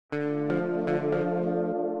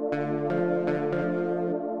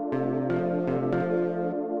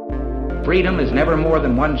freedom is never more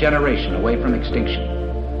than one generation away from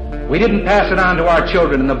extinction. We didn't pass it on to our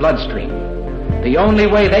children in the bloodstream. The only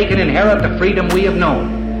way they can inherit the freedom we have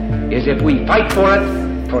known is if we fight for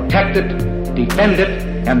it, protect it, defend it,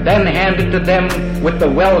 and then hand it to them with the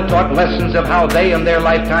well-taught lessons of how they in their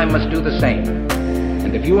lifetime must do the same.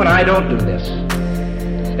 And if you and I don't do this,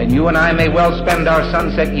 then you and I may well spend our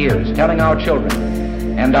sunset years telling our children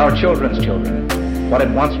and our children's children what it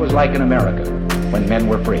once was like in America when men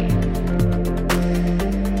were free.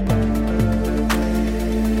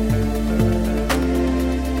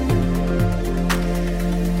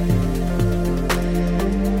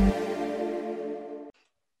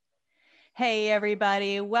 Hey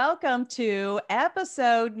everybody, welcome to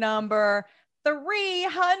episode number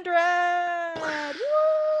 300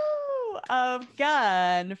 Woo! Of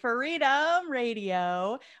Gun Freedom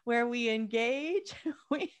Radio, where we engage,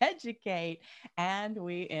 we educate, and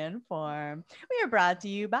we inform. We are brought to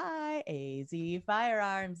you by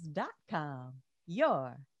azfirearms.com,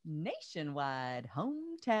 your nationwide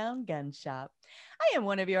hometown gun shop. I am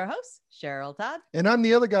one of your hosts, Cheryl Todd. And I'm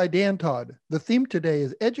the other guy, Dan Todd. The theme today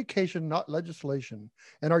is education, not legislation.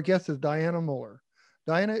 And our guest is Diana Muller.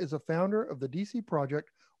 Diana is a founder of the DC Project,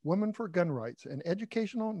 Women for Gun Rights, an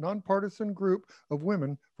educational, nonpartisan group of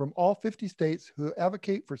women from all 50 states who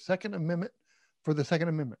advocate for the Second Amendment.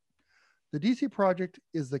 The DC Project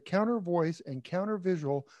is the counter voice and counter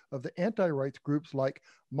visual of the anti-rights groups like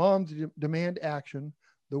Moms Demand Action.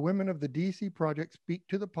 The women of the DC Project speak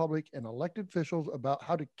to the public and elected officials about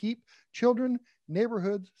how to keep children,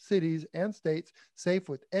 neighborhoods, cities, and states safe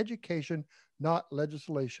with education, not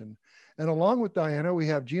legislation. And along with Diana, we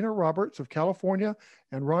have Gina Roberts of California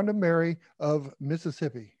and Rhonda Mary of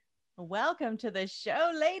Mississippi. Welcome to the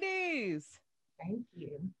show, ladies. Thank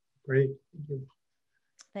you. Great. Thank you.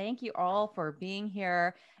 Thank you all for being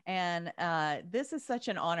here. And this is such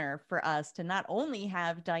an honor for us to not only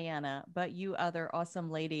have Diana, but you other awesome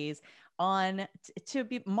ladies on to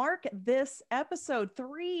mark this episode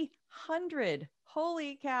 300.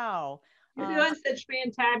 Holy cow. You're doing such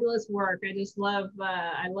fantabulous work. I just love,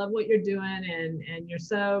 I love what you're doing, and you're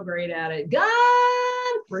so great at it. Gun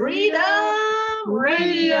Freedom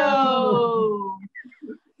Radio.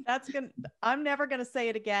 I'm never gonna say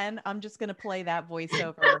it again. I'm just gonna play that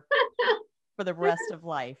voiceover for the rest of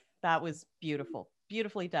life. That was beautiful,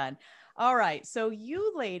 beautifully done. All right, so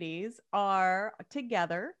you ladies are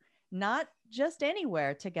together, not just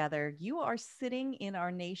anywhere together. You are sitting in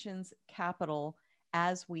our nation's capital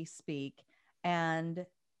as we speak, and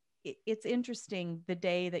it's interesting the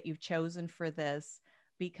day that you've chosen for this,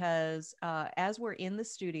 because as we're in the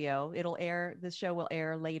studio, this show will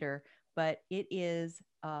air later, but it is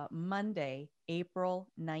Monday, April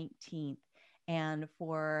 19th. And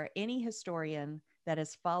for any historian that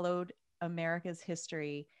has followed America's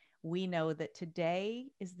history, we know that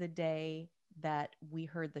today is the day that we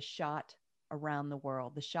heard the shot around the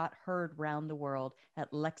world, the shot heard around the world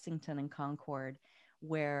at Lexington and Concord,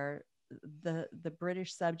 where the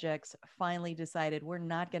British subjects finally decided we're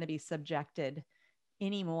not going to be subjected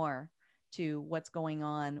anymore to what's going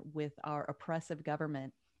on with our oppressive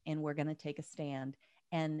government, and we're going to take a stand.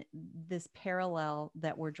 And this parallel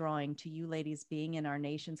that we're drawing to you ladies being in our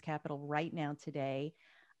nation's capital right now today,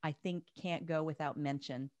 I think can't go without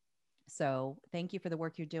mention. So thank you for the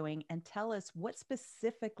work you're doing, and tell us what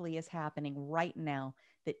specifically is happening right now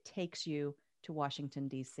that takes you to Washington,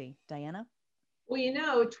 D.C. Diana? Well,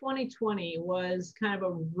 2020 was kind of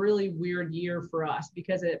a really weird year for us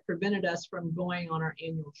because it prevented us from going on our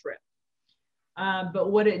annual trip.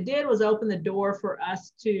 But what it did was open the door for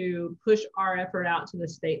us to push our effort out to the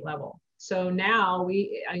state level. So now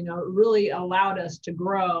it really allowed us to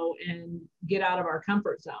grow and get out of our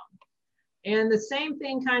comfort zone. And the same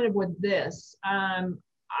thing kind of with this.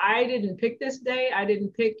 I didn't pick this day. I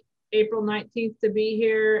didn't pick April 19th to be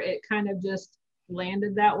here. It kind of just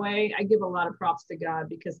landed that way. I give a lot of props to God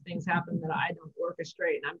because things happen that I don't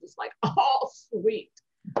orchestrate, and I'm just like, oh, sweet.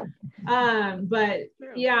 But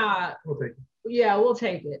yeah. We'll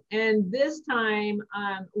take it. And this time,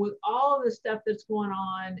 with all of the stuff that's going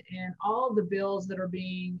on and all of the bills that are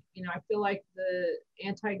being, I feel like the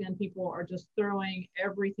anti-gun people are just throwing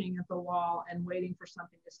everything at the wall and waiting for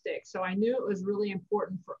something to stick. So I knew it was really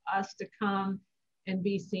important for us to come and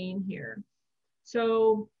be seen here.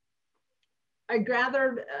 So I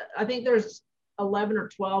gathered, I think there's 11 or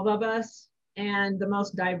 12 of us, and the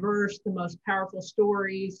most diverse, the most powerful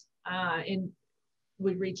stories. And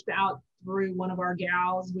we reached out through one of our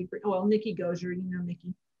gals. Nikki Gozier,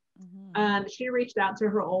 Nikki. Mm-hmm. She reached out to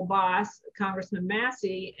her old boss, Congressman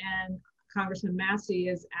Massey, and Congressman Massey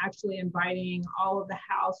is actually inviting all of the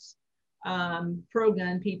House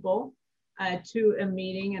pro-gun people to a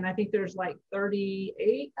meeting. And I think there's like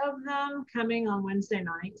 38 of them coming on Wednesday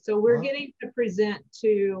night. So we're Wow. getting to present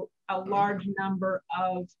to a large number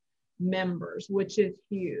of members, which is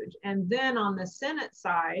huge. And then on the Senate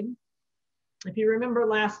side, if you remember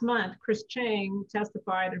last month, Chris Chang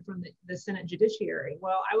testified in front of the Senate Judiciary.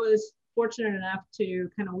 Well, I was fortunate enough to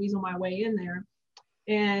kind of weasel my way in there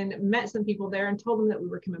and met some people there and told them that we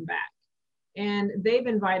were coming back. And they've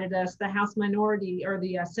invited us, the House minority or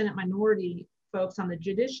the Senate minority folks on the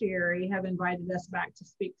Judiciary have invited us back to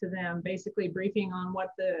speak to them, basically briefing on what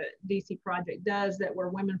the DC Project does, that we're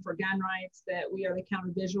women for gun rights, that we are the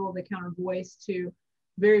counter-visual, the counter-voice to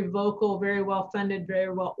very vocal, very well-funded,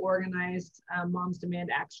 very well-organized Moms Demand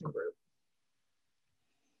Action Group.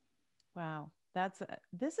 Wow,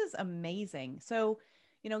 this is amazing. So,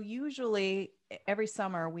 you know, usually every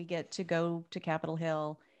summer we get to go to Capitol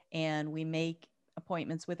Hill and we make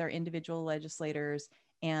appointments with our individual legislators.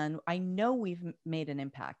 And I know we've made an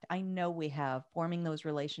impact. I know we have, forming those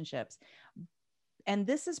relationships. And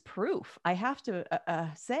this is proof. I have to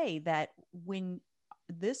say that when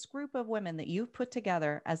this group of women that you've put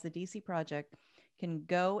together as the DC Project can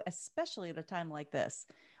go, especially at a time like this,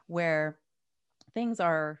 where things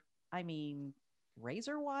are, I mean,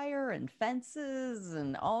 razor wire and fences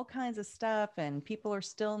and all kinds of stuff, and people are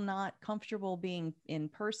still not comfortable being in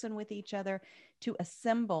person with each other, to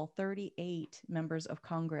assemble 38 members of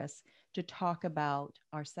Congress to talk about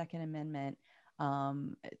our Second Amendment.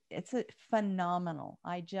 It's a phenomenal.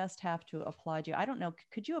 I just have to applaud you. I don't know,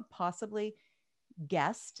 could you have possibly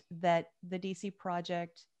guessed that the DC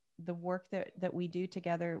Project, the work that we do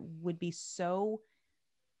together, would be so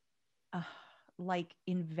like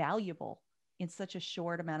invaluable in such a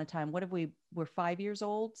short amount of time? What have we're 5 years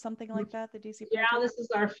old, something like that, the DC Project? Yeah, this is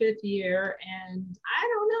our 5th year. And I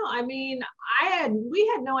don't know. I mean, we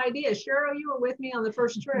had no idea. Cheryl, you were with me on the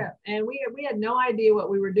first trip, and we had no idea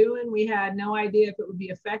what we were doing. We had no idea if it would be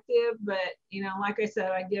effective, but you know, like I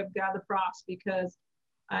said, I give God the props because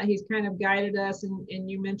he's kind of guided us. And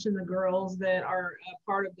you mentioned the girls that are a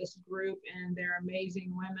part of this group, and they're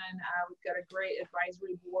amazing women. We've got a great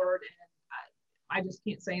advisory board, and I just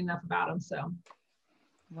can't say enough about them. So,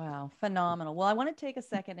 wow, phenomenal. Well, I want to take a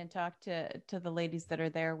second and talk to the ladies that are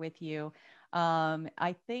there with you.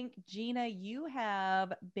 I think, Gina, you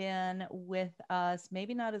have been with us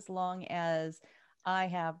maybe not as long as I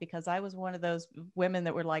have, because I was one of those women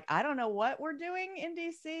that were like, I don't know what we're doing in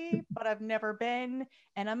DC, but I've never been.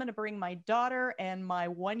 And I'm going to bring my daughter and my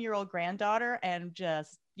 1-year-old granddaughter, and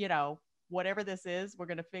just, you know, whatever this is, we're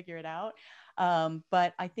going to figure it out.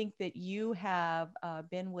 But I think that you have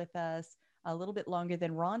been with us a little bit longer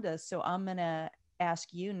than Rhonda. So I'm going to ask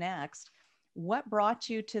you next, what brought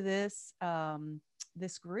you to this,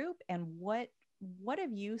 this group, and what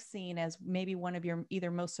have you seen as maybe one of your either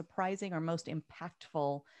most surprising or most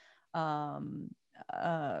impactful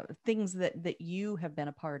things that you have been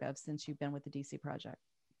a part of since you've been with the DC Project?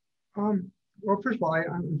 Well, first of all, I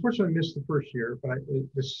unfortunately missed the first year, but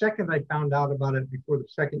the second I found out about it before the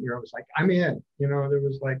second year, I was like, I'm in. You know, there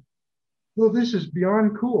was like, well, this is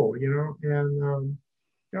beyond cool, you know. And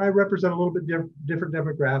you know, I represent a little bit different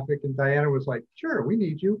demographic, and Diana was like, sure, we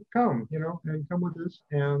need you, come, you know, and come with us.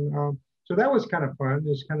 And so that was kind of fun,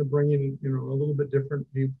 is kind of bringing, you know, a little bit different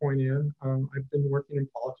viewpoint in. I've been working in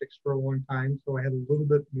politics for a long time, so I had a little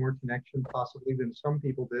bit more connection possibly than some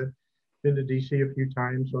people did. Been to DC a few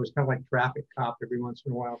times, so I was kind of like traffic cop every once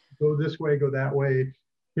in a while. Go this way, go that way.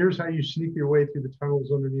 Here's how you sneak your way through the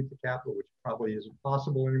tunnels underneath the Capitol, which probably isn't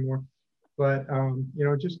possible anymore. But you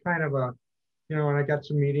know, just kind of a, you know, and I got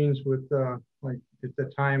some meetings with like at the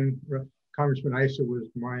time, Congressman Issa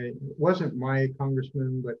wasn't my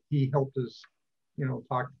congressman, but he helped us, you know,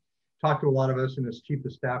 talk to a lot of us, and his chief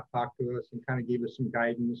of staff talked to us and kind of gave us some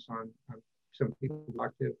guidance on some people to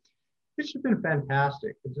talk to. It's just been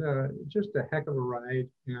fantastic. It's just a heck of a ride.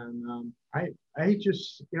 And I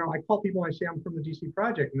just, you know, I call people and I say I'm from the DC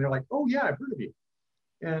Project, and they're like, oh yeah, I've heard of you.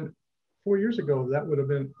 And 4 years ago, that would have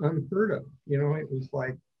been unheard of. You know, it was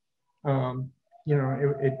like, you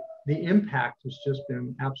know, the impact has just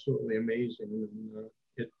been absolutely amazing.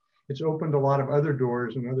 And it's opened a lot of other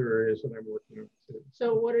doors in other areas that I'm working on too.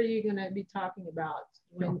 So what are you going to be talking about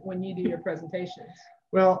when you do your presentations?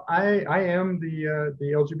 Well, I am the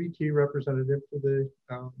LGBT representative for the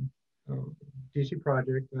DC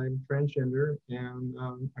Project. I'm transgender, and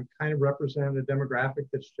I kind of represent a demographic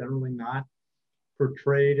that's generally not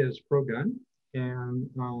portrayed as pro-gun and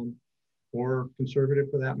or conservative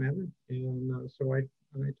for that matter. And so I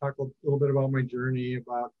talk a little bit about my journey,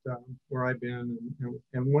 about where I've been,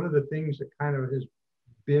 and one of the things that kind of has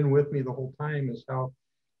been with me the whole time is how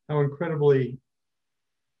incredibly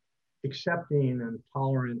accepting and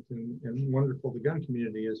tolerant and wonderful the gun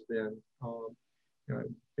community has been. I've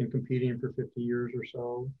been competing for 50 years or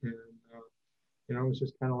so, and it's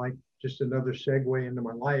just kind of like just another segue into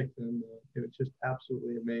my life, and it just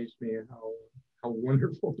absolutely amazed me how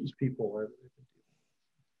wonderful these people are.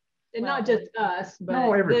 And not just us, but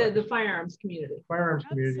the firearms community. Firearms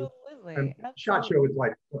community. Absolutely. And SHOT Show is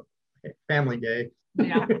like family day.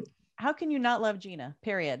 Yeah. How can you not love Gina?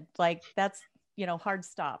 Period. Like that's, hard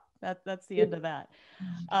stop. That's the end of that.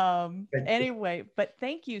 Anyway, but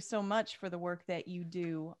thank you so much for the work that you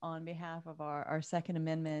do on behalf of our Second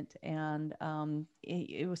Amendment, and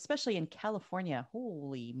especially in California.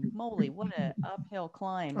 Holy moly, what an uphill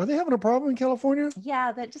climb. Are they having a problem in California?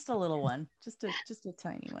 Yeah, that just a little one, just a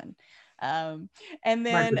tiny one. And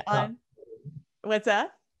then what's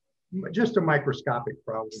that? Just a microscopic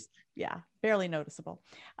problem. Yeah, barely noticeable.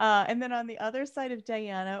 And then on the other side of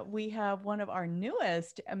Diana, we have one of our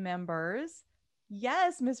newest members.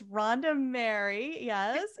 Yes, Miss Rhonda Mary,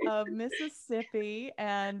 yes, of Mississippi,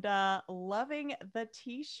 and loving the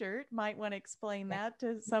t-shirt. Might want to explain that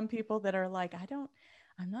to some people that are like,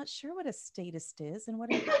 I'm not sure what a statist is and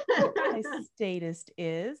what a statist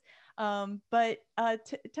is. But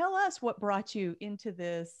tell us what brought you into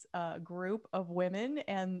this group of women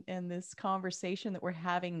and this conversation that we're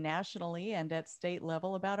having nationally and at state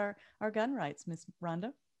level about our gun rights, Miss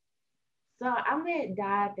Rhonda. So I met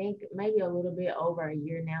Di, I think maybe a little bit over a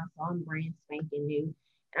year now, so I'm brand spanking new.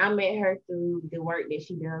 And I met her through the work that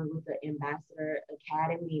she does with the Ambassador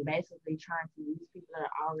Academy, basically trying to use people that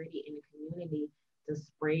are already in the community to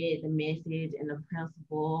spread the message and the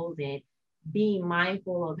principles and be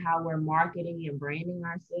mindful of how we're marketing and branding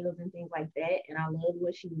ourselves and things like that. And I love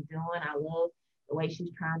what she's doing. I love the way she's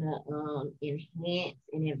trying to enhance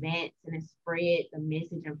and advance and spread the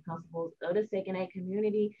message and principles of the Second A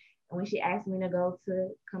community. And when she asked me to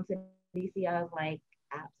come to DC, I was like,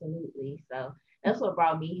 absolutely. So that's what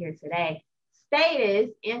brought me here today.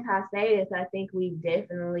 Anti-status, I think we've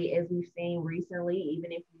definitely, as we've seen recently,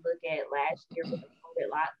 even if you look at last year with the COVID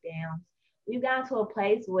lockdowns, we've gotten to a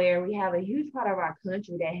place where we have a huge part of our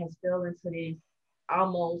country that has fell into this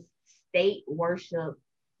almost state worship,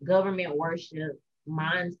 government worship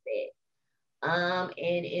mindset. And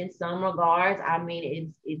in some regards, I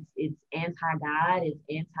mean, it's anti-God, it's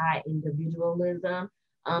anti-individualism,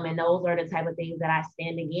 and those are the type of things that I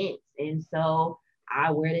stand against. And so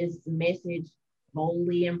I wear this message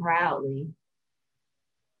boldly and proudly.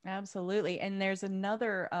 Absolutely. And there's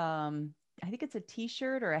another, I think it's a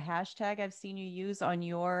t-shirt or a hashtag I've seen you use on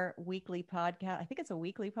your weekly podcast. I think it's a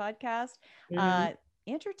weekly podcast. Mm-hmm.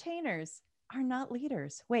 Entertainers are not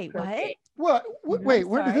leaders. Wait, Perfect. what? Wait,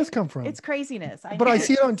 where did this come from? It's craziness. But I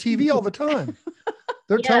see it on TV all the time.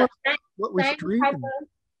 They're telling us what we stream.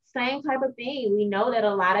 Same type of thing. We know that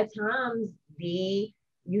a lot of times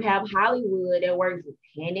you have Hollywood that works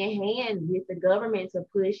hand in hand with the government to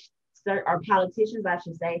push or politicians, I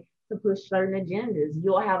should say, to push certain agendas.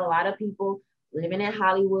 You'll have a lot of people living in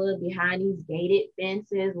Hollywood behind these gated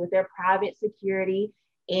fences with their private security.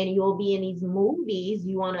 And you'll be in these movies,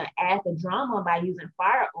 you want to add the drama by using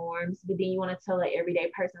firearms, but then you want to tell an everyday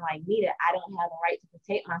person like me that I don't have the right to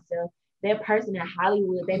protect myself. That person in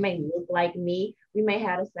Hollywood, they may look like me. We may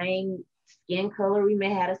have the same skin color. We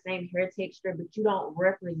may have the same hair texture, but you don't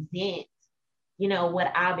represent,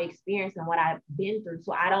 what I've experienced and what I've been through.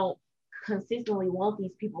 So I don't consistently want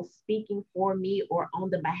these people speaking for me or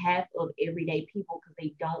on the behalf of everyday people, because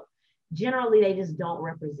they just don't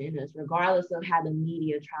represent us, regardless of how the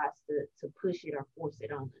media tries to push it or force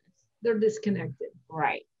it on us. They're disconnected.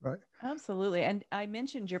 Right. Absolutely. And I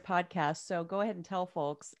mentioned your podcast, so go ahead and tell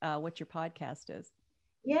folks what your podcast is.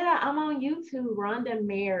 Yeah, I'm on YouTube, Rhonda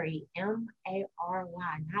Mary, Mary,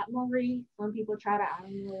 not Marie. Some people try to, I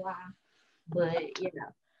don't know why, but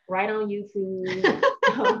right on YouTube.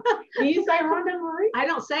 Do you say Rhonda Marie? I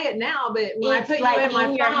don't say it now, but when I put you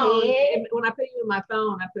in my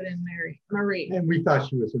phone, I put in Marie. And we thought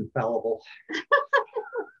she was infallible.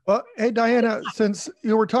 Well, hey, Diana, since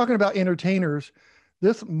you were talking about entertainers,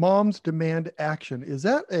 this Moms Demand Action, is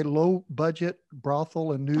that a low budget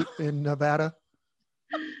brothel in Nevada?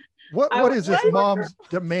 What is this Moms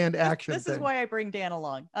Demand Action This thing? is why I bring Dan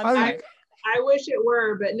along. I wish it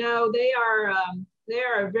were, but no, they are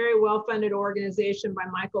a very well-funded organization by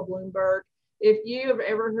Michael Bloomberg. If you have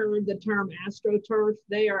ever heard the term AstroTurf,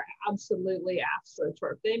 they are absolutely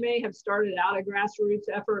AstroTurf. They may have started out a grassroots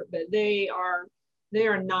effort, but they are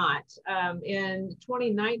not. In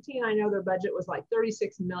 2019, I know their budget was like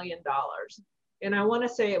 $36 million. And I want to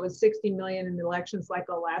say it was 60 million in the election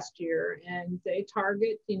cycle last year. And they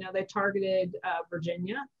targeted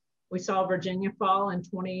Virginia. We saw Virginia fall in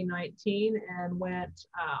 2019 and went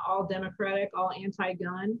all Democratic, all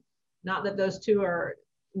anti-gun. Not that those two are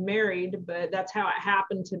married, but that's how it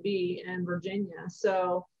happened to be in Virginia.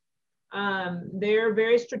 So they're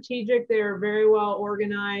very strategic. They're very well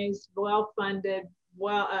organized, well funded,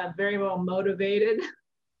 very well motivated.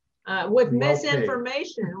 With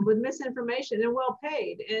misinformation and well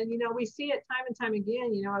paid. And, you know, we see it time and time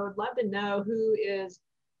again. You know, I would love to know who is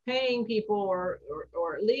paying people or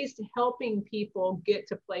at least helping people get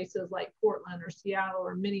to places like Portland or Seattle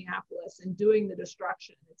or Minneapolis and doing the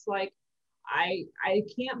destruction. It's like, I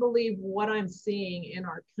can't believe what I'm seeing in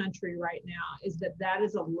our country right now is that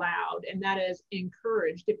is allowed and that is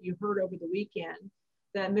encouraged. If you heard over the weekend,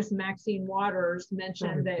 that Miss Maxine Waters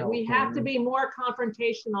mentioned that we have to be more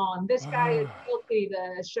confrontational, and this guy is guilty.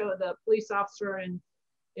 The police officer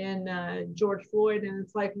in George Floyd, and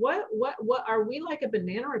it's like, what are we, like a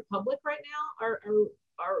banana republic right now?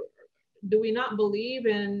 Do we not believe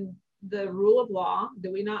in the rule of law?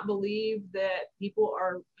 Do we not believe that people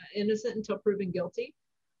are innocent until proven guilty?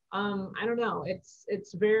 I don't know.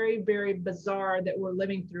 It's very, very bizarre that we're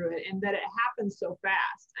living through it and that it happens so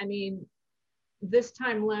fast. I mean, this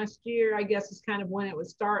time last year, I guess, is kind of when it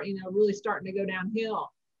was really starting to go downhill.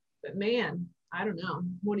 But man, I don't know.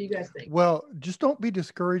 What do you guys think? Well, just don't be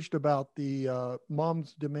discouraged about the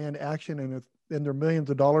moms demand action and their millions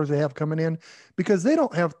of dollars they have coming in, because they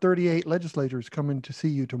don't have 38 legislators coming to see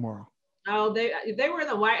you tomorrow. Oh, they were in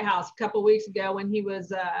the White House a couple of weeks ago when he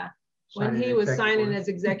was signing his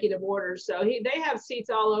executive orders. So they have seats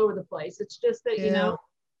all over the place. It's just that, you know,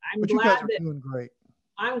 I'm glad you guys are doing great.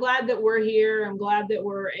 I'm glad that we're here. I'm glad that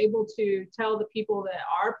we're able to tell the people that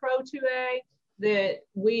are pro 2A that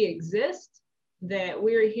we exist, that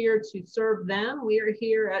we're here to serve them. We are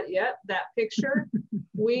here at, that picture.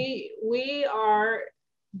 we are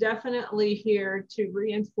definitely here to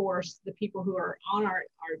reinforce the people who are on our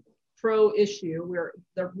pro issue.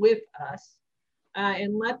 They're with us.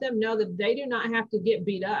 And let them know that they do not have to get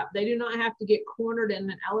beat up. They do not have to get cornered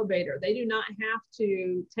in an elevator. They do not have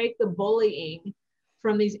to take the bullying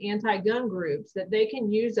from these anti-gun groups, that they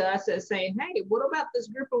can use us as saying, hey, what about this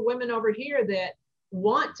group of women over here that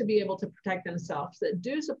want to be able to protect themselves, that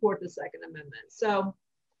do support the Second Amendment? So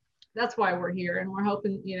that's why we're here. And we're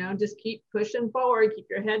hoping, you know, just keep pushing forward, keep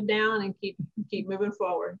your head down and keep moving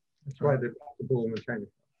forward. That's why they brought the bull in the china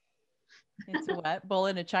shop. It's a what? Bull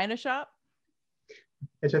in a china shop?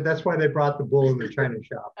 I said, that's why they brought the bull in the china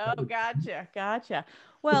shop. Oh, gotcha.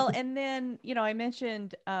 Well, and then, you know, I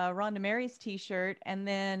mentioned Rhonda Mary's t-shirt, and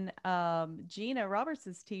then Gina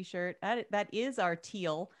Roberts' t-shirt. That is our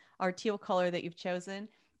teal color that you've chosen.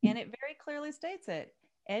 And it very clearly states it: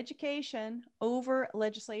 education over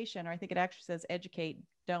legislation, or I think it actually says educate,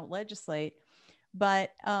 don't legislate.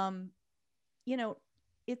 But, you know,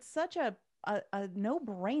 it's such a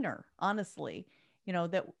no-brainer, honestly, you know,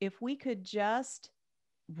 that if we could just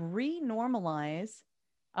re-normalize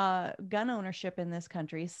gun ownership in this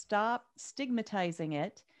country, stop stigmatizing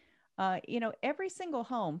it. You know, every single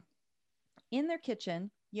home, in their kitchen,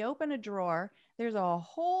 you open a drawer, there's a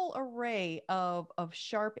whole array of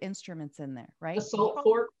sharp instruments in there, right? Assault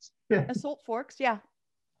forks, yeah.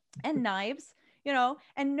 And knives, you know,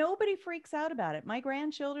 and nobody freaks out about it. My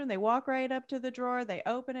grandchildren, they walk right up to the drawer, they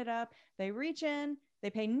open it up, they reach in, they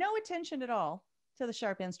pay no attention at all to the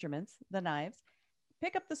sharp instruments, the knives,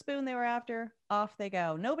 pick up the spoon they were after, off they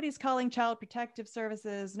go. Nobody's calling Child Protective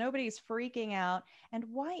Services. Nobody's freaking out. And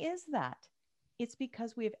why is that? It's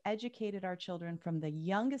because we have educated our children from the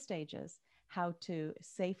youngest ages how to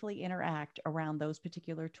safely interact around those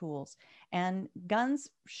particular tools. And guns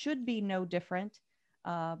should be no different.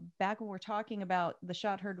 Back when we're talking about the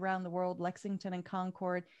shot heard around the world, Lexington and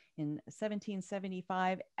Concord in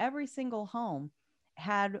 1775, every single home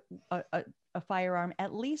had a firearm,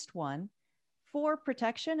 at least one, for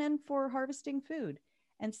protection and for harvesting food.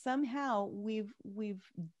 And somehow we've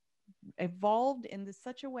evolved in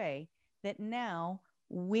such a way that now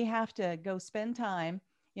we have to go spend time,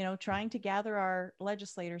 you know, trying to gather our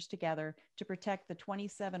legislators together to protect the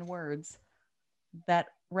 27 words that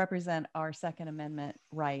represent our Second Amendment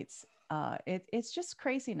rights. It's just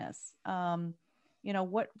craziness. You know,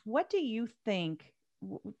 what do you think?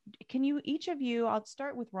 Can you, each of you, I'll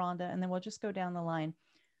start with Rhonda and then we'll just go down the line.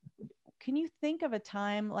 Can you think of a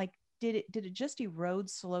time, like, did it just erode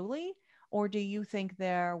slowly, or do you think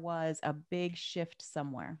there was a big shift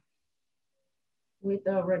somewhere? With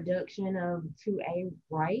the reduction of 2A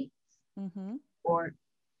rights? Mm-hmm. Or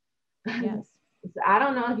yes. I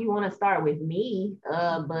don't know if you want to start with me,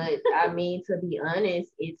 but I mean, to be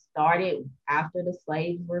honest, it started after the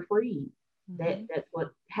slaves were freed. Mm-hmm. That's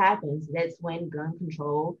what happens. That's when gun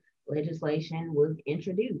control legislation was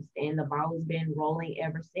introduced, and the ball has been rolling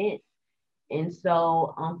ever since. And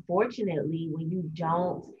so, unfortunately, when you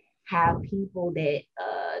don't have people that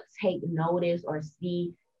take notice or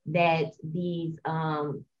see that these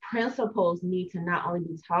principles need to not only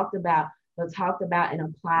be talked about, but talked about and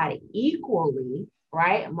applied equally,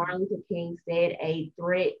 right? Martin Luther King said a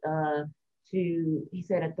threat to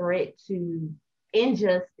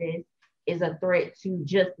injustice is a threat to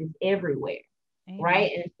justice everywhere. Amen.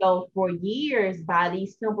 Right? And so for years, by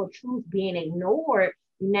these simple truths being ignored,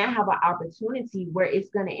 you now have an opportunity where it's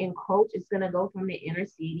going to encroach, it's going to go from the inner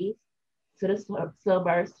cities to the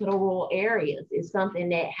suburbs to the rural areas. It's something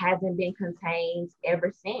that hasn't been contained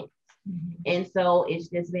ever since. Mm-hmm. And so it's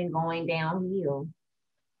just been going downhill.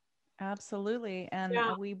 Absolutely. And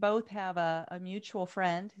we both have a mutual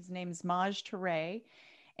friend. His name is Maj Touré.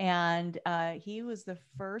 And he was the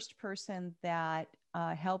first person that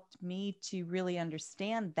helped me to really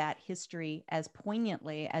understand that history as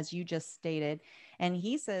poignantly as you just stated. And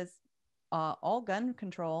he says all gun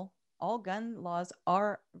laws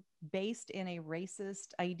are based in a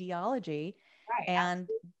racist ideology. Right.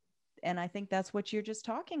 And I think that's what you're just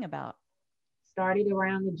talking about. Started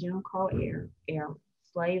around the Jim Crow era,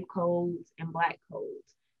 slave codes and black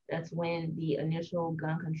codes. That's when the initial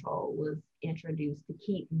gun control was introduced to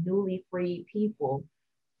keep newly freed people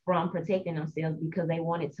from protecting themselves, because they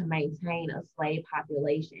wanted to maintain a slave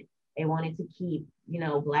population. They wanted to keep,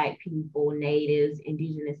 Black people, natives,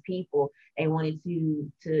 indigenous people. They wanted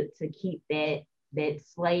to keep that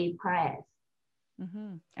slave class.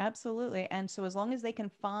 Mm-hmm. Absolutely. And so as long as they can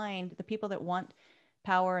find the people that want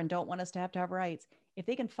power and don't want us to have rights, if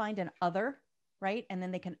they can find an other, right, and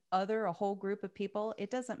then they can other a whole group of people, it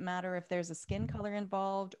doesn't matter if there's a skin color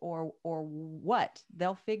involved or what,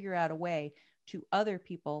 they'll figure out a way to other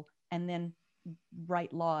people and then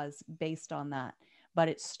write laws based on that. But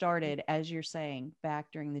it started, as you're saying,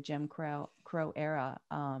 back during the Jim Crow era.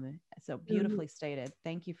 So beautifully stated.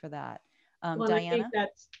 Thank you for that. Well, Diana?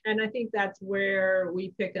 I think that's where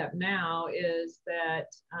we pick up now is that,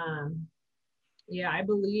 I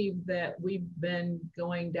believe that we've been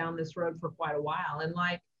going down this road for quite a while. And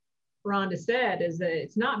like Rhonda said, is that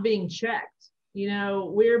it's not being checked.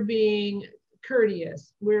 We're being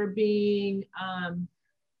courteous. We're being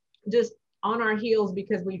just on our heels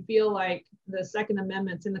because we feel like the Second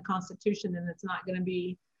Amendment's in the Constitution and it's not going to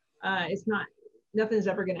be, nothing's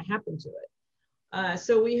ever going to happen to it.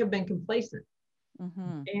 So we have been complacent.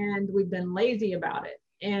 Mm-hmm. And we've been lazy about it.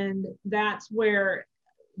 And that's where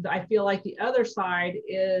I feel like the other side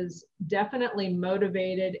is definitely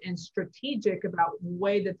motivated and strategic about the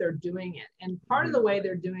way that they're doing it. And part of the way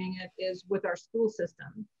they're doing it is with our school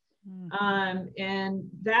system. Mm-hmm. And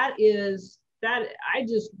that I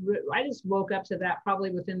just woke up to that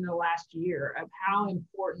probably within the last year of how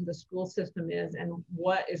important the school system is and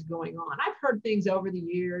what is going on. I've heard things over the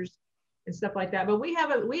years and stuff like that, but we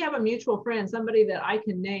have a mutual friend, somebody that I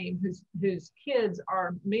can name, whose kids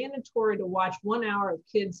are mandatory to watch 1 hour of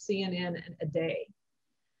kids CNN a day.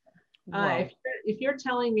 Wow. If you're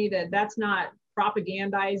telling me that that's not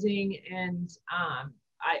propagandizing, and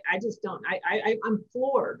I just don't, I'm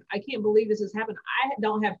floored. I can't believe this has happened. I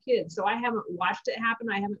don't have kids, so I haven't watched it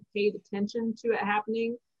happen. I haven't paid attention to it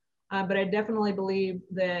happening. But I definitely believe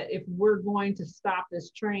that if we're going to stop this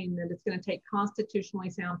train, that it's going to take constitutionally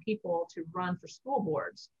sound people to run for school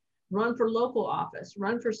boards, run for local office,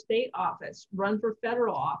 run for state office, run for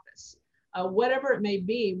federal office, whatever it may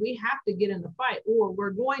be. We have to get in the fight, or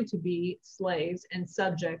we're going to be slaves and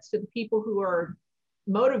subjects to the people who are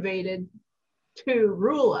motivated to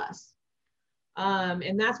rule us.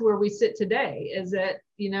 And that's where we sit today, is that,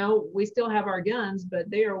 we still have our guns, but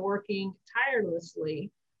they are working tirelessly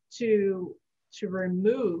to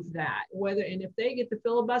remove that, and if they get the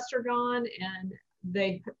filibuster gone and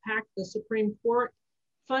they pack the Supreme Court,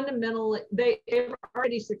 fundamentally, they've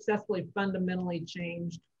already successfully fundamentally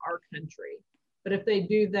changed our country. But if they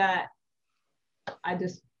do that, I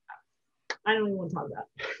don't even want to talk about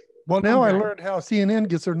it. Well, now I learned how CNN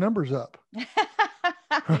gets their numbers up.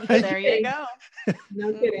 Right? There you go.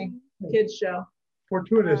 No kidding. Kids show.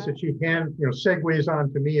 Fortuitous that you can, segues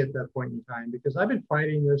on to me at that point in time, because I've been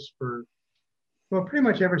fighting this for, pretty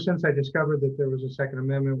much ever since I discovered that there was a Second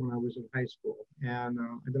Amendment when I was in high school. And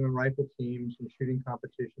I've been on rifle teams and shooting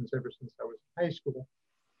competitions ever since I was in high school.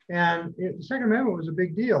 And the Second Amendment was a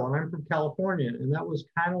big deal. And I'm from California, and that was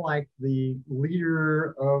kind of like the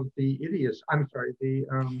leader of the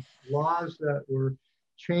laws that were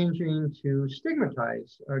changing to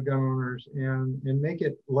stigmatize gun owners and make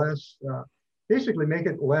it less, basically make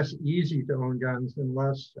it less easy to own guns and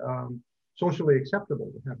less socially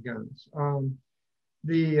acceptable to have guns.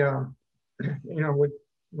 What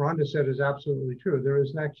Rhonda said is absolutely true. There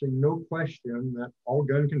is actually no question that all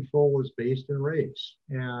gun control is based in race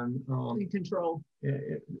and control.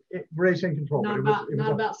 Race and control. Not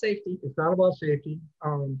about safety. It's not about safety.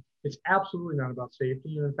 It's absolutely not about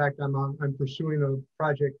safety. And in fact, I'm pursuing a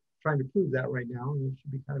project trying to prove that right now, and it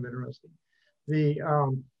should be kind of interesting.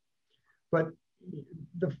 But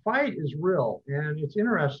the fight is real, and it's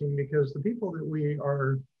interesting because the people that we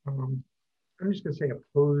are, I'm just going to say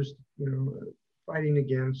opposed, fighting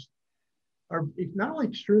against, are not only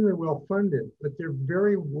extremely well funded, but they're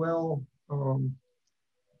very well,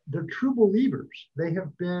 they're true believers. They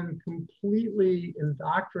have been completely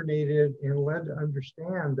indoctrinated and led to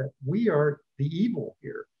understand that we are the evil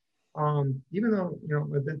here. Even though,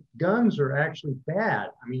 the guns are actually bad.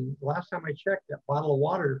 I mean, the last time I checked, that bottle of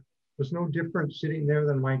water was no different sitting there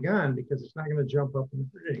than my gun because it's not going to jump up and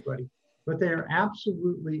hurt anybody. But they are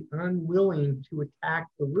absolutely unwilling to attack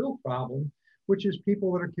the real problem, which is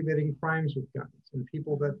people that are committing crimes with guns and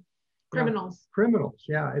people that criminals. Criminals,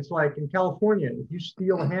 yeah. It's like in California, if you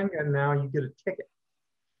steal a handgun now, you get a ticket.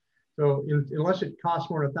 So unless it costs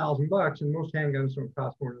more than $1,000, and most handguns don't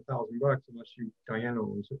cost more than $1,000 unless Diana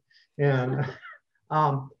owns it. And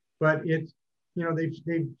but it's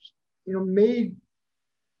they've made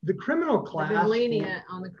the criminal class. They've been lenient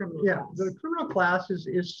on the criminal. Yeah, class. The criminal class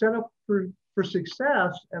is set up for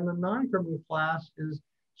success, and the non-criminal class is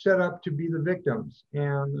set up to be the victims.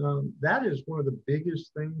 And that is one of the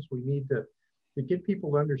biggest things we need to get people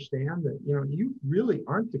to understand that, you really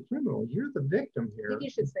aren't the criminal, you're the victim here. I think you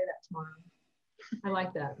should say that tomorrow. I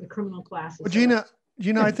like that, the criminal class. Well, Gina,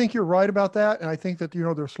 I think you're right about that. And I think that,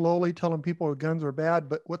 they're slowly telling people guns are bad.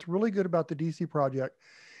 But what's really good about the DC project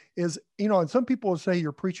is, and some people will say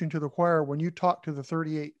you're preaching to the choir when you talk to the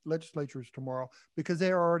 38 legislatures tomorrow, because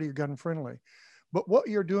they are already gun friendly. But what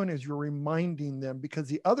you're doing is you're reminding them, because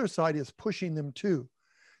the other side is pushing them too.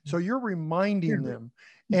 So you're reminding them.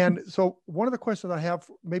 And so one of the questions I have,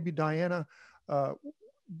 maybe Diana,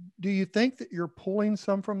 do you think that you're pulling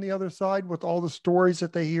some from the other side with all the stories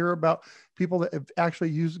that they hear about people that have actually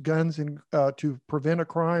used guns to prevent a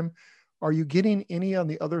crime? Are you getting any on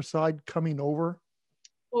the other side coming over?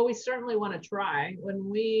 Well, we certainly want to try. When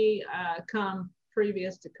we come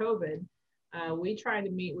previous to COVID, we try to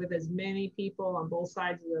meet with as many people on both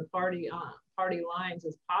sides of the party lines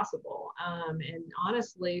as possible. And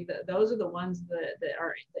honestly, those are the ones that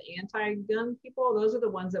are the anti-gun people. Those are the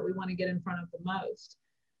ones that we want to get in front of the most.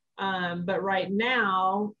 But right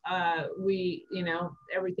now,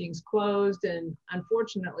 everything's closed, and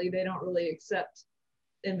unfortunately, they don't really accept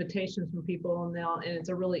invitations from people, and it's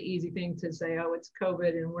a really easy thing to say, oh, it's COVID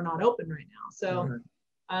and we're not open right now. So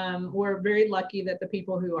we're very lucky that the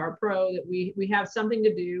people who are pro, that we have something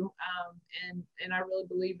to do, and I really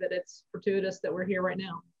believe that it's fortuitous that we're here right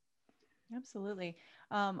now. Absolutely.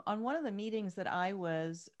 On one of the meetings that I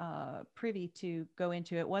was privy to go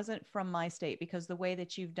into, it wasn't from my state, because the way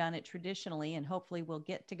that you've done it traditionally, and hopefully we'll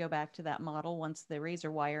get to go back to that model once the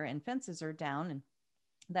razor wire and fences are down and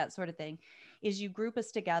that sort of thing, is you group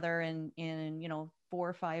us together in 4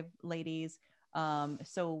 or 5 ladies.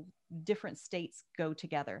 So different states go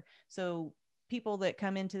together. So people that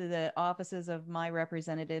come into the offices of my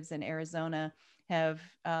representatives in Arizona have,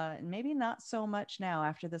 maybe not so much now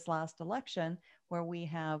after this last election, where we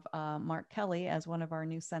have Mark Kelly as one of our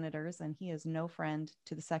new senators, and he is no friend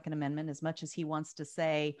to the Second Amendment, as much as he wants to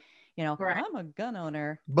say, Correct. I'm a gun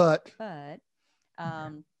owner, but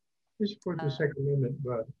You support the Second Amendment,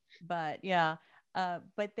 but yeah,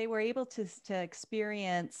 but they were able to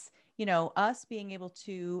experience, us being able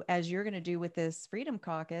to, as you're going to do with this Freedom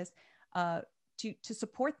Caucus, to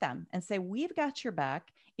support them and say, we've got your back.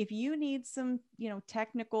 If you need some,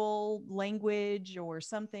 technical language or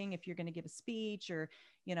something, if you're going to give a speech, or,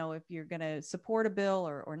 if you're going to support a bill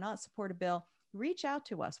or not support a bill, reach out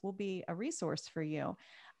to us. We'll be a resource for you.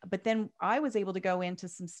 But then I was able to go into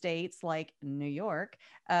some states like New York,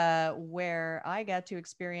 where I got to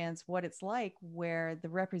experience what it's like, where the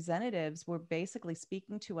representatives were basically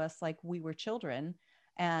speaking to us like we were children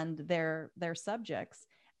and their subjects.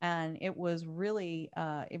 And it was really,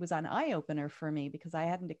 it was an eye opener for me, because I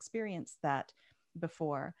hadn't experienced that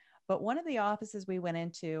before. But one of the offices we went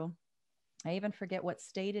into, I even forget what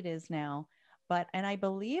state it is now, and I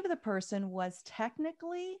believe the person was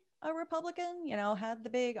technically a Republican, had the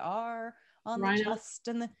big R on the chest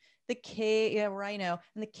and the cape, rhino,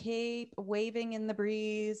 and the cape waving in the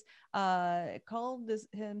breeze, called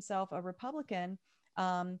himself a Republican,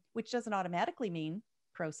 which doesn't automatically mean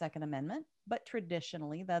pro Second Amendment. but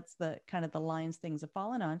traditionally, that's the kind of the lines things have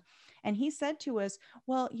fallen on. And he said to us,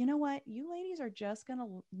 well, you know what? You ladies are just going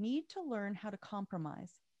to need to learn how to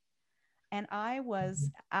compromise. And I was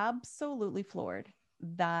absolutely floored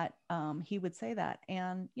that he would say that.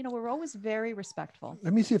 And, you know, we're always very respectful.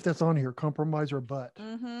 Let me see if that's on here. Compromise or but.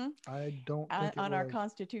 Mm-hmm. I don't think on our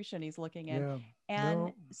Constitution he's looking at. Yeah. And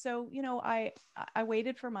No. so, you know, I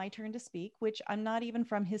waited for my turn to speak, which I'm not even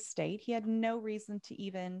from his state. He had no reason to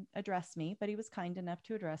even address me, but he was kind enough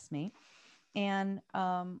to address me. And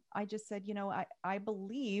I just said, you know, I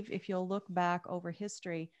believe if you'll look back over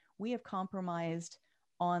history, we have compromised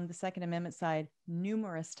on the Second Amendment side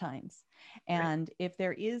numerous times. And if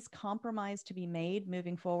there is compromise to be made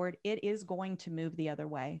moving forward, it is going to move the other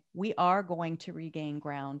way. We are going to regain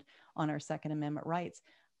ground on our Second Amendment rights.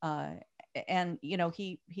 And, you know,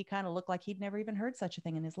 he kind of looked like he'd never even heard such a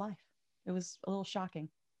thing in his life. It was a little shocking.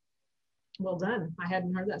 Well done. I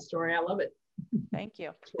hadn't heard that story. I love it. Thank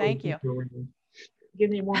you. Thank you.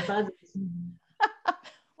 Give me more fuzzies.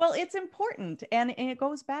 Well, it's important. And it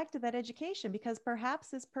goes back to that education, because perhaps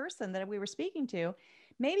this person that we were speaking to,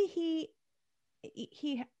 maybe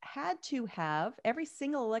he had to have, every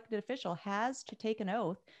single elected official has to take an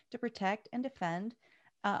oath to protect and defend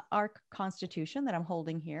our Constitution that I'm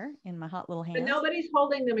holding here in my hot little hands. But nobody's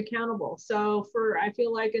holding them accountable. So I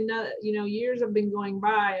feel like another, you know, years have been going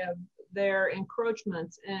by of their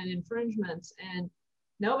encroachments and infringements, and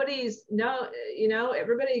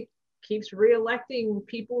everybody keeps reelecting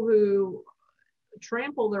people who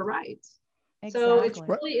trample their rights. Exactly. So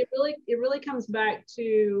it really comes back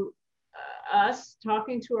to us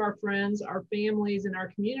talking to our friends, our families, and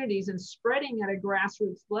our communities, and spreading at a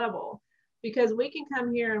grassroots level. Because we can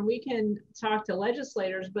come here and we can talk to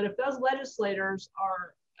legislators, but if those legislators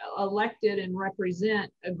are elected and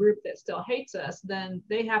represent a group that still hates us, then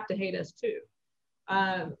they have to hate us too.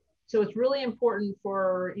 So it's really important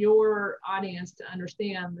for your audience to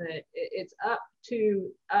understand that it's up to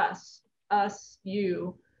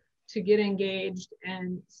you, to get engaged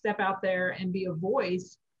and step out there and be a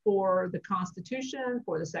voice for the Constitution,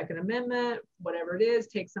 for the Second Amendment, whatever it is,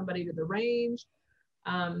 take somebody to the range.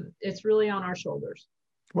 It's really on our shoulders.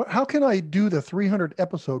 Well, how can I do the 300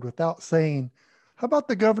 episode without saying, how about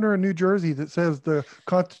the governor in New Jersey that says the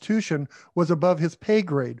Constitution was above his pay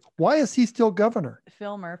grade? Why is he still governor?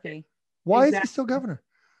 Phil Murphy. Why is he still governor?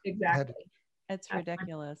 Exactly. It's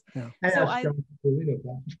ridiculous. Yeah.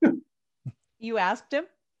 You asked him?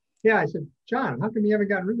 Yeah, I said, John, how come you haven't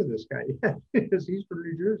gotten rid of this guy yet? Because he's from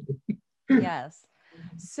New Jersey. Yes.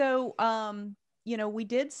 So, you know, we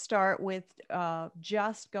did start with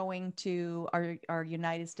just going to our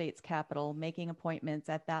United States Capitol, making appointments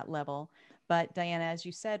at that level. But Diana, as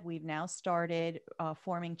you said, we've now started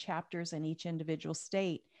forming chapters in each individual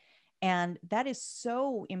state. And that is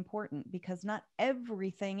so important, because not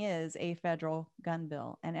everything is a federal gun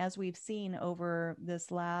bill. And as we've seen over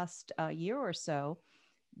this last year or so,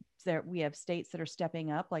 we have states that are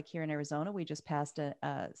stepping up, like here in Arizona, we just passed a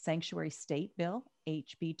sanctuary state bill,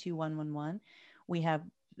 HB 2111. We have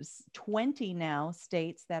 20 now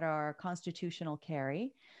states that are constitutional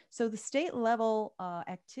carry. So the state level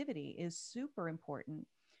activity is super important.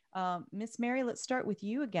 Miss Mary, let's start with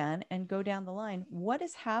you again and go down the line. What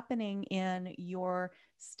is happening in your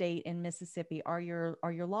state in Mississippi? Are your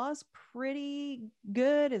laws pretty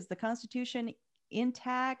good? Is the Constitution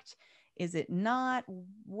intact? Is it not?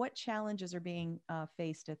 What challenges are being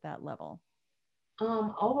faced at that level?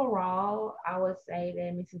 Overall, I would say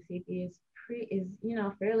that Mississippi is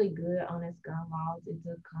fairly good on its gun laws. It's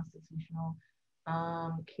a constitutional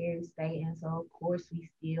carry state, and so of course we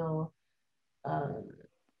still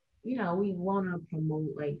we want to promote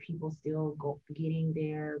like people still getting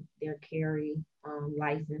their carry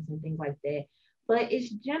license and things like that. But it's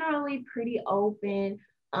generally pretty open.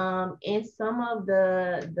 In some of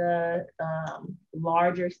the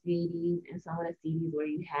larger cities and some of the cities where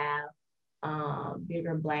you have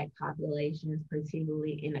bigger Black populations,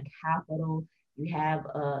 particularly in the capital, you have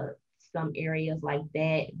some areas like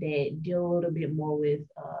that deal a little bit more with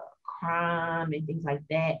crime and things like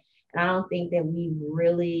that. And I don't think that we've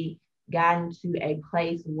really gotten to a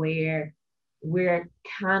place where we're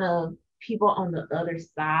kind of people on the other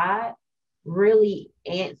side really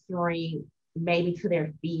answering maybe to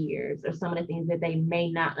their fears or some of the things that they may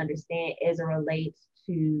not understand as it relates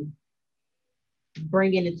to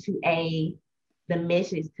bringing into the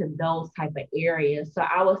message to those type of areas. So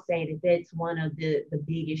I would say that that's one of the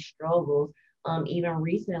biggest struggles. Even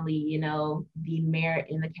recently, the mayor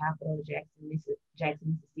in the capital of Jackson,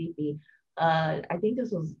 Mississippi, I think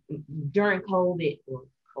this was during COVID,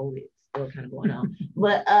 COVID still kind of going on.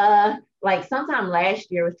 But like sometime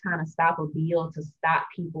last year was trying to stop a bill to stop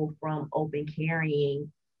people from open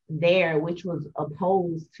carrying there, which was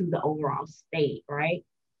opposed to the overall state, right?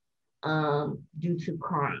 Due to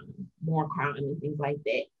crime, more crime and things like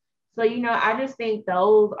that. So, I just think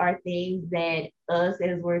those are things that us,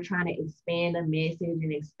 as we're trying to expand a message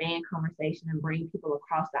and expand conversation and bring people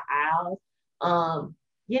across the aisles,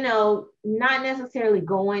 not necessarily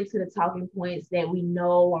going to the talking points that we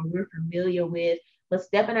know or we're familiar with, but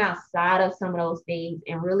stepping outside of some of those things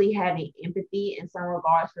and really having empathy in some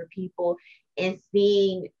regards for people and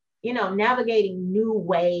seeing, navigating new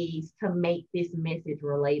ways to make this message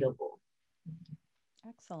relatable.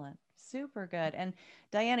 Excellent. Super good. And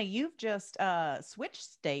Diana, you've just switched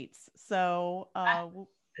states. So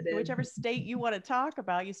whichever state you want to talk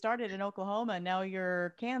about, you started in Oklahoma and now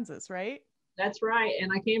you're Kansas, right? That's right.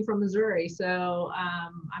 And I came from Missouri. So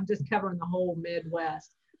I'm just covering the whole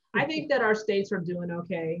Midwest. I think that our states are doing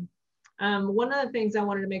okay. One of the things I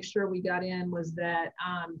wanted to make sure we got in was that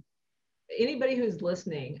anybody who's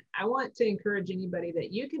listening, I want to encourage anybody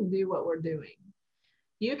that you can do what we're doing.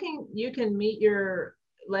 You can meet your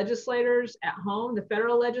legislators at home. The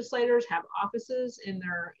federal legislators have offices in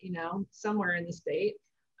their, somewhere in the state.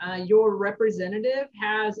 Your representative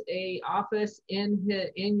has a office in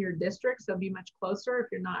your district, so be much closer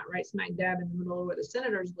if you're not right smack dab in the middle of where the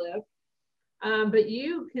senators live. But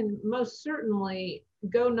you can most certainly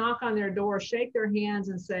go knock on their door, shake their hands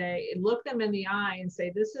and say, look them in the eye and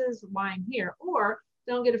say, this is why I'm here. Or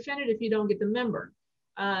don't get offended if you don't get the member.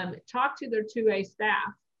 Talk to their 2A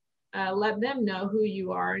staff. Let them know who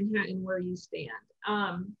you are and where you stand.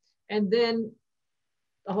 And then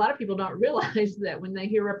a lot of people don't realize that when they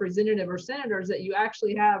hear representative or senators, that you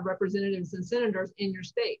actually have representatives and senators in your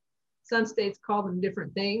state. Some states call them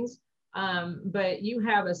different things, but you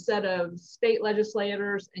have a set of state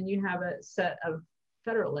legislators and you have a set of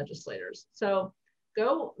federal legislators. So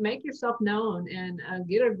go make yourself known and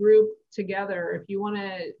get a group together. If you want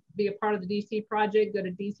to be a part of the DC Project, go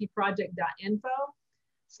to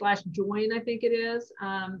dcproject.info/join, I think it is.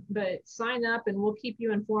 But sign up and we'll keep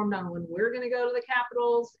you informed on when we're going to go to the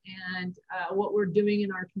capitals and what we're doing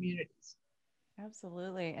in our communities.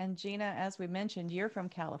 Absolutely. And Gina, as we mentioned, you're from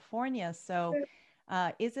California. So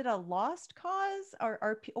is it a lost cause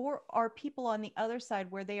or are people on the other side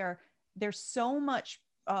where there's so much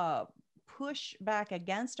push back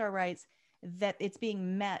against our rights that it's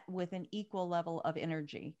being met with an equal level of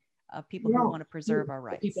energy of people who want to preserve our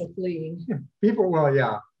rights? People fleeing. Well,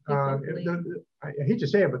 yeah. I hate to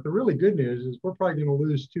say it, but the really good news is we're probably going to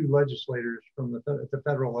lose 2 legislators from at the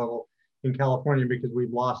federal level in California because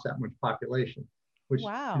we've lost that much population, which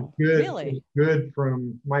wow, is good, really? is good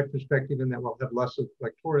from my perspective in that we'll have less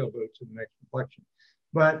electoral votes in the next election.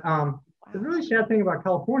 But the really sad thing about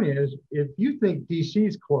California is if you think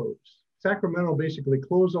DC's closed, Sacramento basically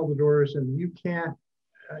closed all the doors and you can't,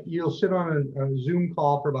 you'll sit on a Zoom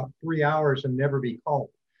call for about 3 hours and never be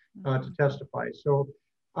called to testify. So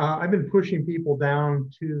I've been pushing people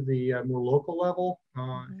down to the more local level.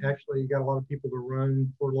 Actually, you got a lot of people to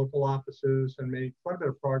run for local offices and made quite a bit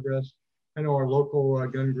of progress. I know our local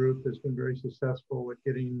gun group has been very successful at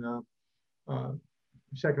getting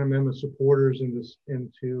Second Amendment supporters into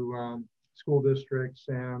school districts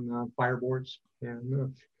and fire boards.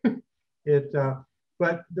 And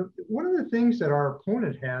but one of the things that our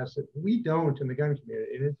opponent has that we don't in the gun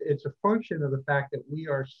community, and it's a function of the fact that we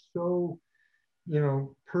are so,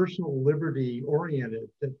 personal liberty oriented,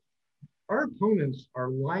 that our opponents are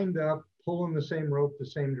lined up, pulling the same rope, the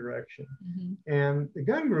same direction. And the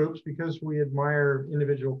gun groups, because we admire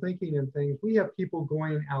individual thinking and things, we have people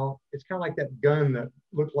going out. It's kind of like that gun that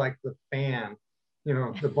looked like the fan,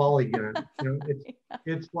 the volley gun.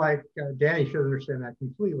 It's like Danny should understand that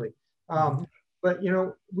completely. But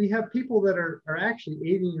we have people that are actually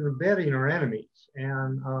aiding and abetting our enemies,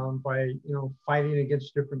 and by fighting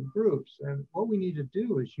against different groups. And what we need to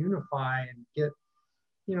do is unify and get,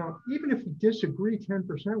 even if we disagree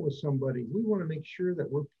 10% with somebody, we want to make sure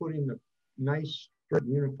that we're putting the nice,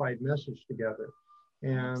 unified message together.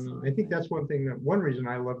 And I think that's one reason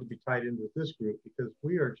I love to be tied in with this group, because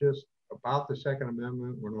we are just about the Second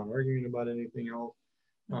Amendment. We're not arguing about anything else.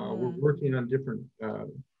 We're working on different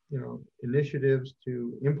initiatives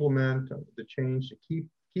to implement the change to keep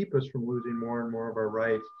us from losing more and more of our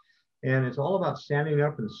rights. And it's all about standing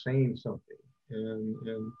up and saying something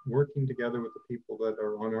and working together with the people that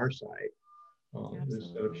are on our side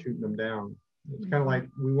instead of shooting them down. It's kind of like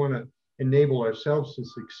we want to enable ourselves to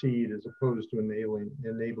succeed as opposed to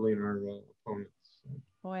enabling our opponents.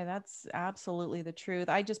 Boy, that's absolutely the truth.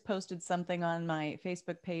 I just posted something on my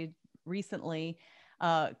Facebook page recently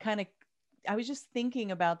kind of, I was just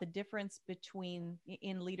thinking about the difference between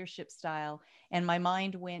in leadership style, and my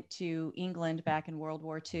mind went to England back in World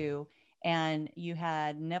War II. And you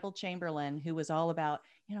had Neville Chamberlain, who was all about,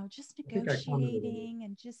 just negotiating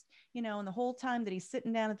and just, and the whole time that he's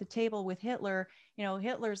sitting down at the table with Hitler,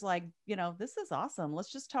 Hitler's like, this is awesome.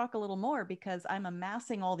 Let's just talk a little more because I'm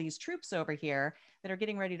amassing all these troops over here that are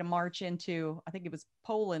getting ready to march into, I think it was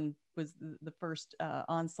Poland was the first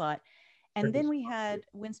onslaught. And then we had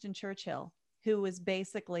Winston Churchill, who was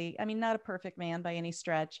basically, I mean, not a perfect man by any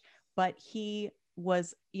stretch, but he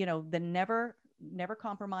was, the never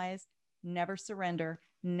compromised, never surrender,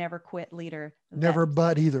 never quit leader. Never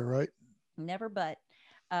but either, right? Never but.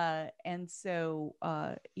 And so,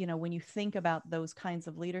 when you think about those kinds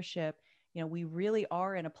of leadership, we really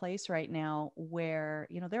are in a place right now where,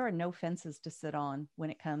 there are no fences to sit on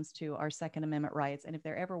when it comes to our Second Amendment rights. And if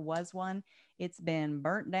there ever was one, it's been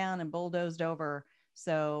burnt down and bulldozed over.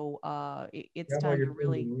 So it's time to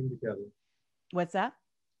really. What's that?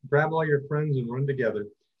 Grab all your friends and run together.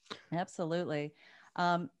 Absolutely.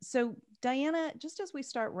 So Diana, just as we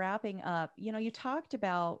start wrapping up, you talked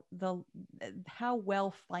about how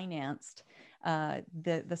well financed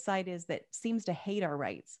the site is that seems to hate our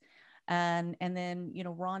rights. And then,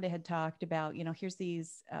 Rhonda had talked about, here's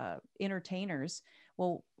these entertainers.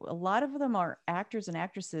 Well, a lot of them are actors and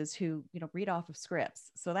actresses who, read off of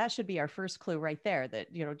scripts. So that should be our first clue right there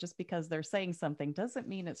that, just because they're saying something doesn't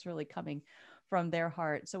mean it's really coming from their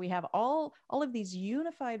heart. So we have all of these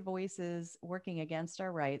unified voices working against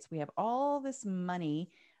our rights. We have all this money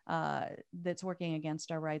that's working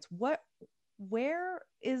against our rights. Where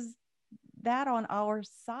is that on our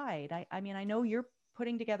side? I mean, I know you're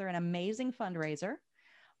putting together an amazing fundraiser,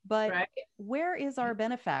 but right. Where is our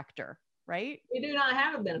benefactor, right? We do not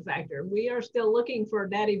have a benefactor. We are still looking for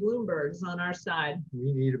Daddy Bloombergs on our side.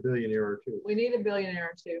 We need a billionaire or two. We need a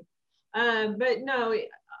billionaire or two. But no,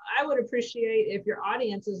 I would appreciate if your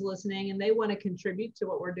audience is listening and they want to contribute to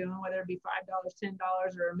what we're doing, whether it be $5, $10,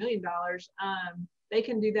 or $1 million. They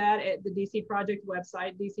can do that at the DC Project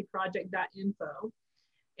website, dcproject.info.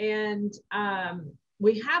 And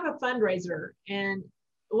we have a fundraiser, and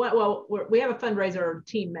we have a fundraiser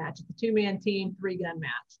team match, the 2-man team, 3-gun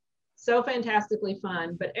match. So fantastically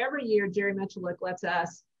fun. But every year, Jerry Miculek lets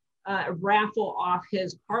us raffle off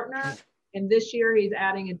his partner. And this year he's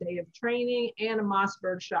adding a day of training and a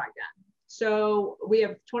Mossberg shotgun. So we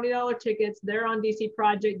have $20 tickets. They're on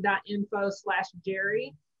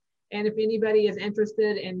dcproject.info/Jerry. And if anybody is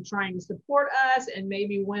interested in trying to support us and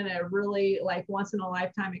maybe win a really once in a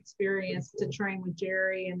lifetime experience to train with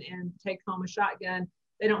Jerry and take home a shotgun,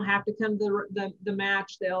 they don't have to come to the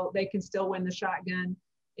match. They can still win the shotgun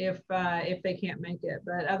if they can't make it.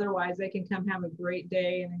 But otherwise they can come have a great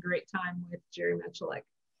day and a great time with Jerry Miculek.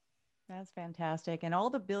 That's fantastic. And all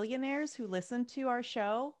the billionaires who listen to our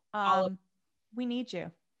show, we need you.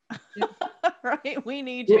 Yeah. Right? We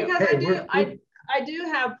need you. Because I do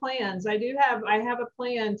have plans. I have a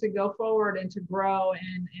plan to go forward and to grow.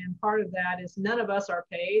 And part of that is none of us are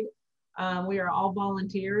paid. We are all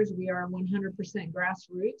volunteers. We are 100%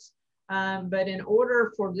 grassroots. But in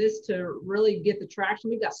order for this to really get the traction,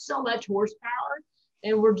 we've got so much horsepower.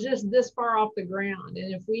 And we're just this far off the ground.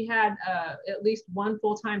 And if we had at least one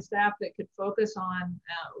full-time staff that could focus on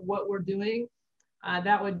what we're doing,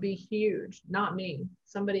 that would be huge. Not me,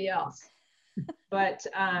 somebody else. But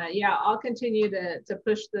yeah, I'll continue to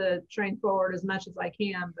push the train forward as much as I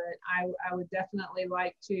can. But I would definitely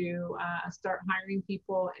like to start hiring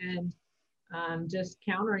people and just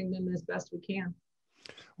countering them as best we can.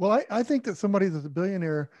 Well, I think that somebody that's a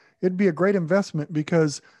billionaire, it'd be a great investment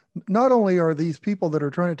because not only are these people that are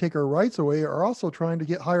trying to take our rights away are also trying to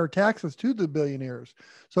get higher taxes to the billionaires.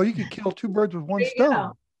 So you could kill 2 birds with one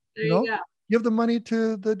stone. There you go. Give the money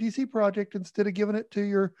to the DC Project instead of giving it to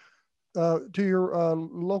your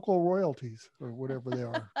local royalties or whatever they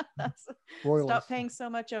are. Stop paying so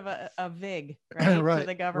much of a VIG, right? Right, to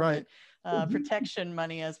the government. Right. Protection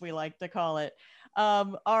money, as we like to call it.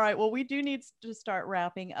 All right. Well, we do need to start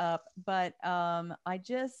wrapping up, but I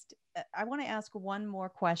want to ask one more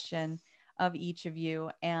question of each of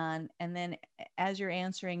you. And then as you're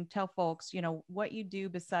answering, tell folks, what you do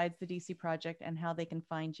besides the DC Project and how they can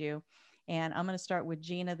find you. And I'm going to start with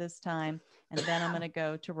Gina this time, and then I'm going to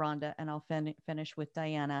go to Rhonda, and I'll finish with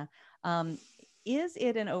Diana. Is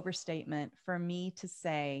it an overstatement for me to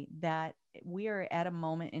say that we are at a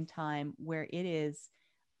moment in time where it is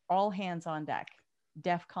all hands on deck,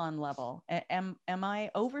 DEFCON level? Am I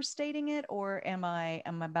overstating it, or am I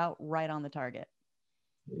about right on the target?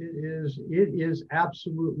 It is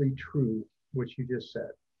absolutely true what you just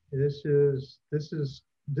said. This is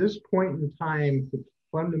this point in time could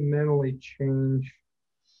fundamentally change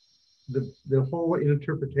the whole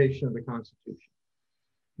interpretation of the Constitution,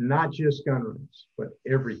 not just gun rights, but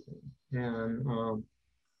everything. And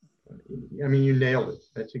I mean, you nailed it.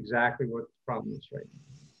 That's exactly what the problem is right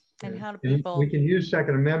now. And how do and people? we can use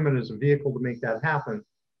Second Amendment as a vehicle to make that happen,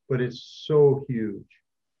 but it's so huge.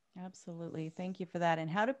 Absolutely. Thank you for that. And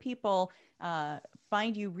how do people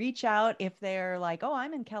find you, reach out if they're like, oh,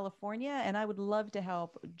 I'm in California and I would love to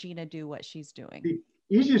help Gina do what she's doing? The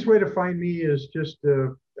easiest way to find me is just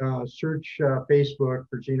to search Facebook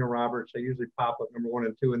for Gina Roberts. I usually pop up number 1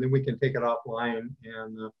 and 2, and then we can take it offline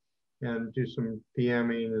and do some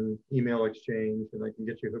PMing and email exchange, and I can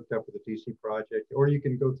get you hooked up with the DC Project. Or you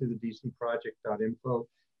can go through the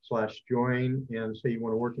dcproject.info/join and say you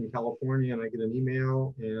want to work in California, and I get an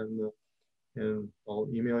email, and I'll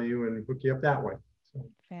email you and hook you up that way. So.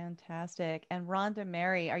 Fantastic. And Rhonda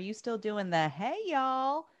Mary, are you still doing the Hey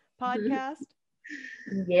Y'all podcast?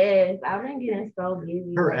 Yes, I've been getting so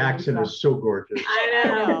busy. Her accent is so gorgeous. I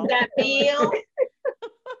know. That feel.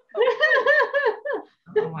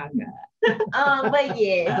 Oh my God. But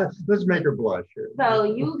yeah. Let's make her blush here. So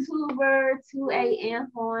YouTuber, 2A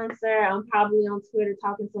influencer. I'm probably on Twitter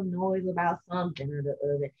talking some noise about something or the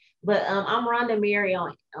other. But I'm Rhonda Mary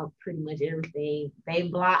on pretty much everything. They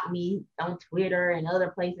block me on Twitter and other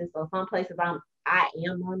places. So some places I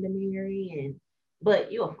am Rhonda Mary,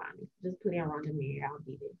 but you'll find me. Just put in Rhonda Mary, I'll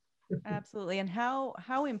be there. Absolutely. And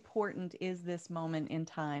how important is this moment in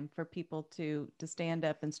time for people to stand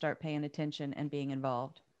up and start paying attention and being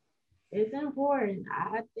involved? It's important.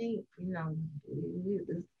 I think, it's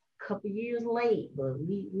a couple years late, but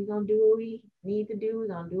we're going to do what we need to do. We're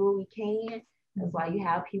going to do what we can. That's why you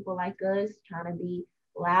have people like us trying to be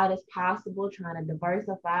loud as possible, trying to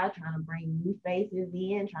diversify, trying to bring new faces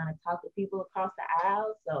in, trying to talk to people across the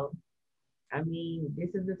aisle. So, I mean,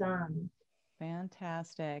 this is the time.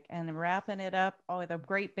 Fantastic. And wrapping it up with a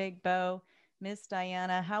great big bow, Miss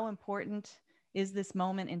Diana, how important is this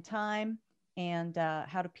moment in time, and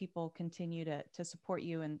how do people continue to support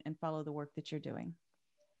you and follow the work that you're doing?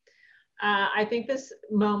 I think this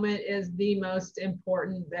moment is the most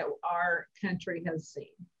important that our country has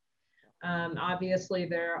seen. Obviously,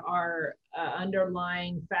 there are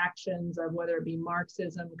underlying factions of whether it be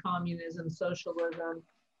Marxism, communism, socialism.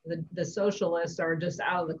 The socialists are just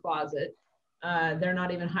out of the closet. They're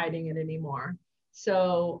not even hiding it anymore.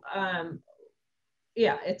 So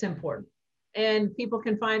yeah, it's important. And people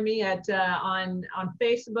can find me at on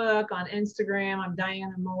Facebook, on Instagram. I'm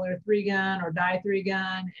Diana Muller 3Gun or Die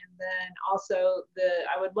 3Gun. And then also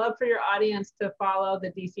I would love for your audience to follow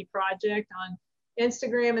the DC Project on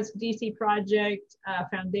Instagram. It's DC Project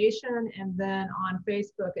Foundation, and then on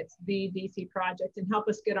Facebook it's the DC Project, and help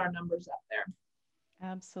us get our numbers up there.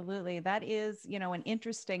 Absolutely. That is, an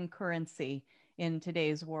interesting currency in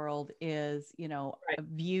today's world is, Right.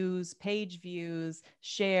 Views, page views,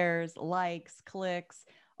 shares, likes, clicks,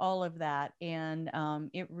 all of that. And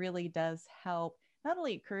it really does help not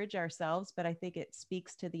only encourage ourselves, but I think it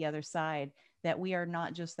speaks to the other side that we are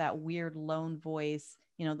not just that weird lone voice,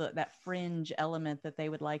 that fringe element that they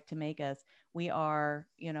would like to make us. We are,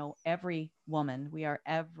 every woman, we are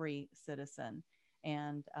every citizen.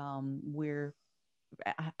 And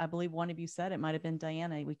I believe one of you said, it might have been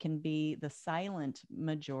Diana, we can be the silent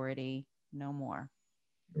majority no more.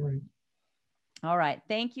 Right. All right.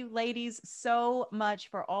 Thank you, ladies, so much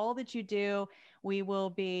for all that you do. We will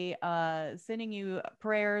be sending you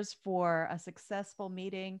prayers for a successful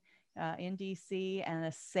meeting in DC and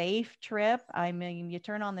a safe trip. I mean, you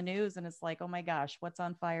turn on the news and it's like, oh my gosh, what's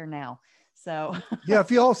on fire now? So yeah, if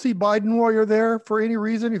you all see Biden while you're there for any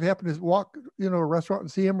reason, if you happen to walk, a restaurant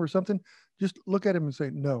and see him or something, just look at him and say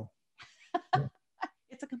no.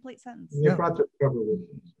 It's a complete sentence. They brought the cover with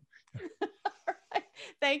them. Right.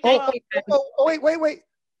 Thank you. Wait.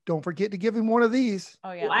 Don't forget to give him one of these.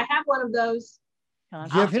 Oh yeah. Well, I have one of those.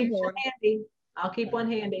 Give him one. Handy. I'll keep one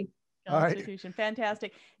handy. Constitution. All right.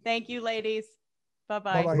 Fantastic. Thank you, ladies.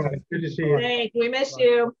 Bye-bye. Bye-bye. Good to see you. Thanks. We miss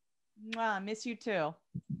you. Mwah, miss you too.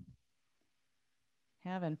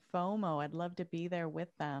 Having FOMO. I'd love to be there with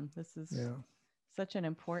them. This is such an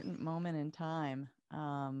important moment in time.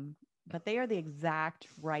 But they are the exact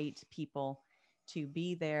right people to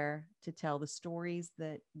be there, to tell the stories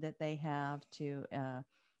that they have, to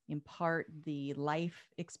impart the life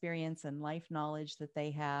experience and life knowledge that they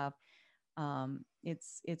have.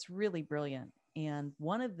 It's really brilliant. And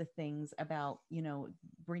one of the things about,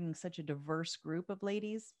 bringing such a diverse group of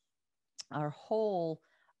ladies, our whole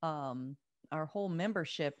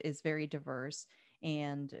membership is very diverse,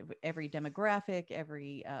 and every demographic,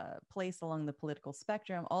 every place along the political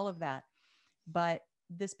spectrum, all of that. But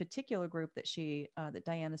this particular group that that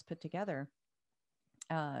Diana's put together,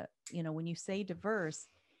 when you say diverse,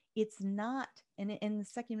 it's not in the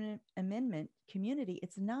Second Amendment community,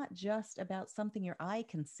 it's not just about something your eye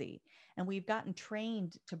can see. And we've gotten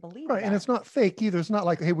trained to believe Right. that. And it's not fake either. It's not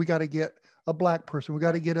like, hey, we got to get a Black person. We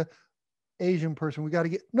got to get a Asian person. We got to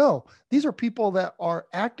get, no, these are people that are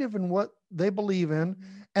active in what they believe in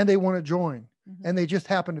and they want to join and they just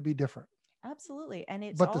happen to be different. Absolutely. And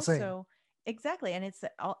it's but the same. also, exactly. And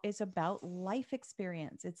it's about life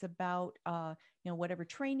experience. It's about, whatever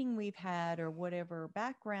training we've had or whatever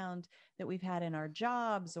background that we've had in our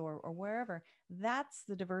jobs or wherever. That's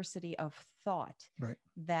the diversity of thought, right,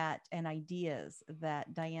 that and ideas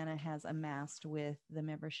that Diana has amassed with the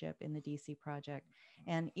membership in the DC Project.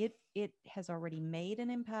 And it has already made an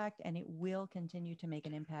impact, and it will continue to make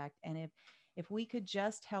an impact. And if we could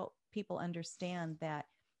just help people understand that,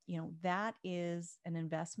 that is an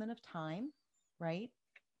investment of time, right?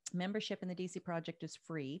 Membership in the DC Project is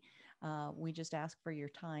free. We just ask for your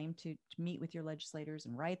time to meet with your legislators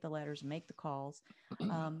and write the letters and make the calls.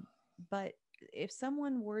 But if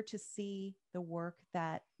someone were to see the work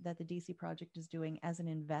that the DC Project is doing as an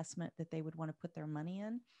investment that they would want to put their money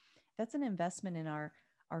in, that's an investment in our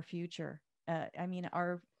future.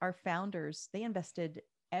 Our founders, they invested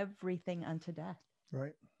everything unto death.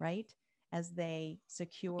 Right? As they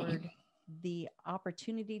secured the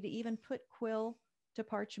opportunity to even put quill to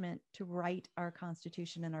parchment to write our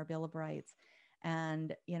Constitution and our Bill of Rights.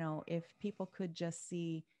 And, if people could just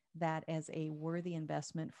see that as a worthy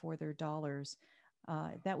investment for their dollars,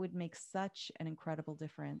 that would make such an incredible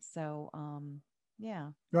difference. So,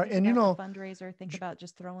 yeah. Right. Think And, about the fundraiser, think about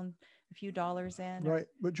just throwing a few dollars in. Right.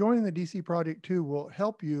 But joining the DC Project too will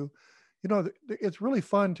help you. It's really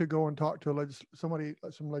fun to go and talk to some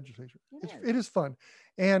legislature. It is fun.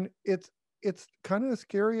 And it's kind of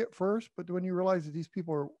scary at first, but when you realize that these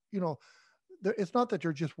people are, it's not that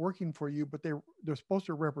they're just working for you, but they're supposed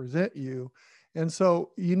to represent you. And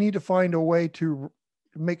so you need to find a way to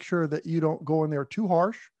make sure that you don't go in there too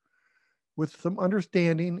harsh, with some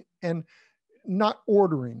understanding and not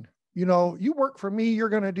ordering, you work for me, you're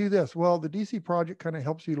going to do this. Well, the DC Project kind of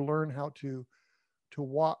helps you to learn how to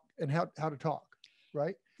walk and how to talk.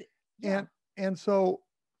 Right. Yeah. And so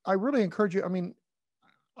I really encourage you. I mean,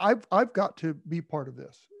 I've got to be part of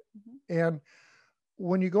this. And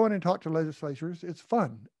when you go in and talk to legislators, it's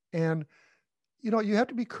fun. And, you have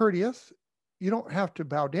to be courteous. You don't have to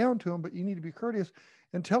bow down to them, but you need to be courteous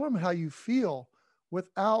and tell them how you feel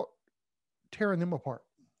without tearing them apart.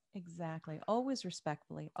 Exactly. Always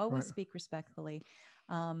respectfully, always speak respectfully.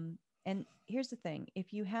 And here's the thing,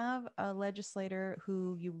 if you have a legislator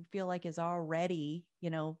who you feel like is already,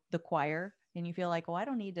 the choir, and you feel like, I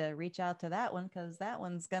don't need to reach out to that one because that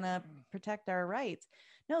one's going to protect our rights.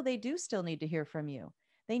 No, they do still need to hear from you.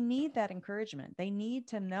 They need that encouragement. They need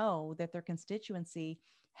to know that their constituency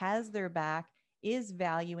has their back, is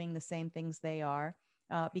valuing the same things they are.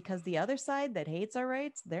 Because the other side that hates our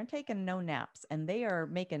rights, they're taking no naps and they are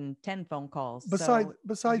making 10 phone calls.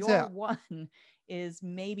 Besides that, one is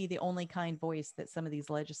maybe the only kind voice that some of these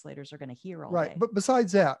legislators are going to hear all day. But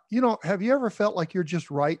besides that, have you ever felt like you're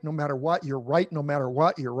just right no matter what? You're right no matter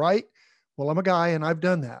what. You're right. Well, I'm a guy and I've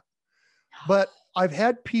done that. But I've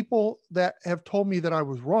had people that have told me that I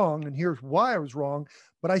was wrong, and here's why I was wrong.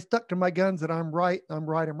 But I stuck to my guns that I'm right. I'm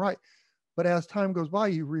right. I'm right. But as time goes by,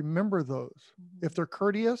 you remember those. If they're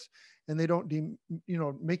courteous and they don't,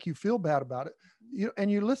 make you feel bad about it, and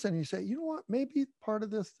you listen and you say, you know what, maybe part of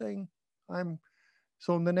this thing,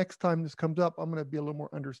 so the next time this comes up, I'm going to be a little more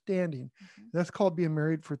understanding. That's called being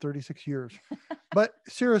married for 36 years. But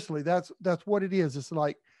seriously, that's what it is. It's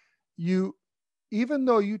like even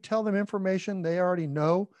though you tell them information they already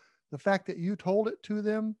know, the fact that you told it to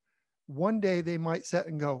them, one day they might sit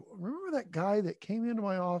and go, remember that guy that came into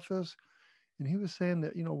my office and he was saying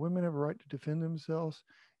that, women have a right to defend themselves,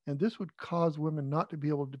 and this would cause women not to be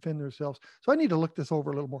able to defend themselves. So I need to look this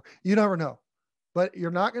over a little more. You never know, but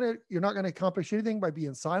you're not going to accomplish anything by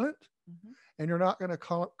being silent, and you're not going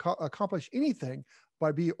to accomplish anything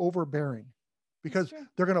by being overbearing, because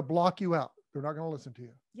they're going to block you out. They're not going to listen to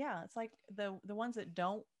you. Yeah. It's like the ones that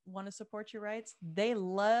don't want to support your rights, they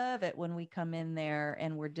love it when we come in there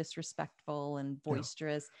and we're disrespectful and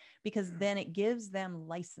boisterous, because then it gives them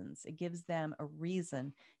license. It gives them a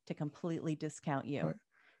reason to completely discount you. Right.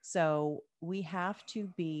 So we have to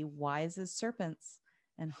be wise as serpents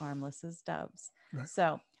and harmless as doves. Right.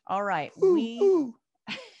 So, all right, we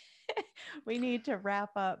need to wrap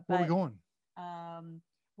up. Where are we going?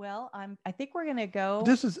 Well, I think we're going to go.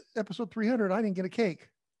 This is episode 300. I didn't get a cake.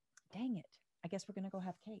 Dang it. I guess we're going to go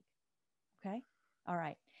have cake. Okay. All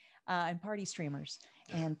right. and party streamers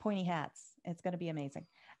and pointy hats. It's going to be amazing.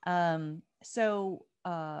 So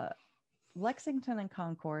Lexington and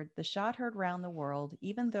Concord, the shot heard round the world,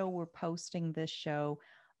 even though we're posting this show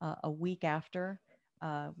a week after,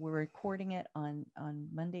 we're recording it on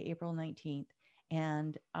Monday, April 19th.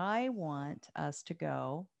 And I want us to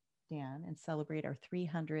go, Dan, and celebrate our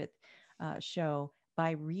 300th show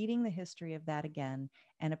by reading the history of that again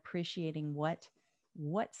and appreciating what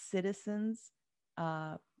citizens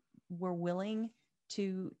were willing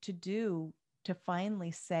to do to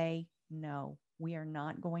finally say, no, we are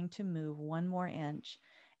not going to move one more inch.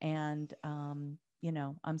 And,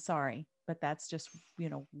 I'm sorry, but that's just,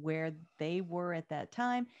 where they were at that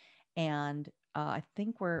time. And I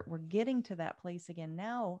think we're getting to that place again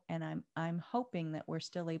now. And I'm hoping that we're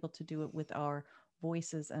still able to do it with our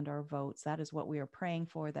voices and our votes. That is what we are praying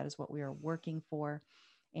for. That is what we are working for.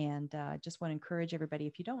 And just want to encourage everybody,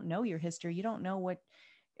 if you don't know your history, you don't know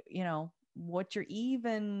what you're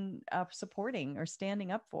even supporting or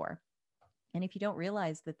standing up for. And if you don't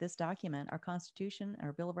realize that this document, our Constitution,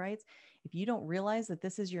 our Bill of Rights, if you don't realize that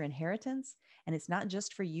this is your inheritance and it's not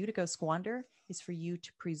just for you to go squander, it's for you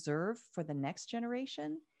to preserve for the next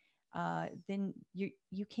generation, then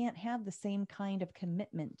you can't have the same kind of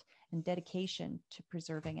commitment and dedication to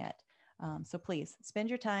preserving it. So please spend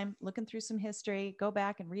your time looking through some history, go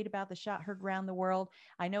back and read about the shot heard around the world.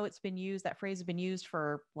 I know it's been used, that phrase has been used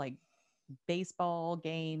for like baseball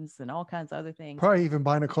games and all kinds of other things. Probably even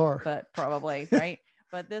buying a car. But probably, right?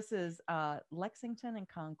 But this is Lexington and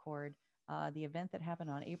Concord, the event that happened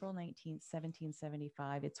on April 19th,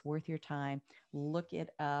 1775. It's worth your time. Look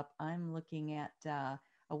it up. I'm looking at a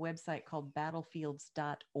website called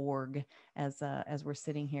battlefields.org as we're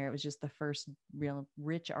sitting here. It was just the first real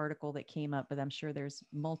rich article that came up, but I'm sure there's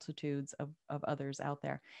multitudes of others out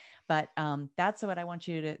there. But that's what I want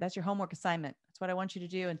you to, that's your homework assignment. That's what I want you to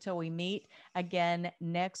do until we meet again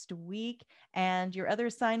next week. And your other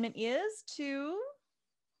assignment is to?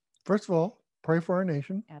 First of all, pray for our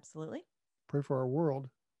nation. Absolutely. Pray for our world.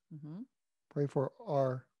 Mm-hmm. Pray for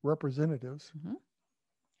our representatives. Mm-hmm.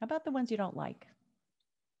 How about the ones you don't like?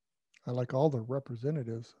 I like all the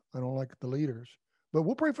representatives. I don't like the leaders, but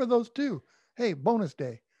we'll pray for those too. Hey, bonus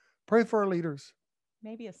day. Pray for our leaders.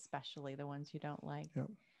 Maybe especially the ones you don't like. Yep.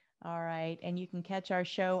 All right. And you can catch our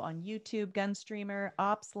show on YouTube, Gunstreamer,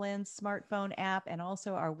 OpsLens, smartphone app, and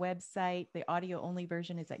also our website. The audio only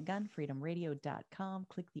version is at gunfreedomradio.com.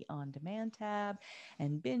 Click the on demand tab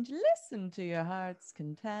and binge listen to your heart's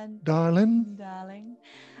content. Darling.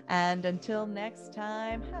 And until next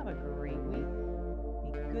time, have a great week.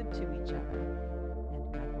 Be good to each other.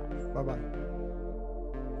 And God bless. Bye-bye.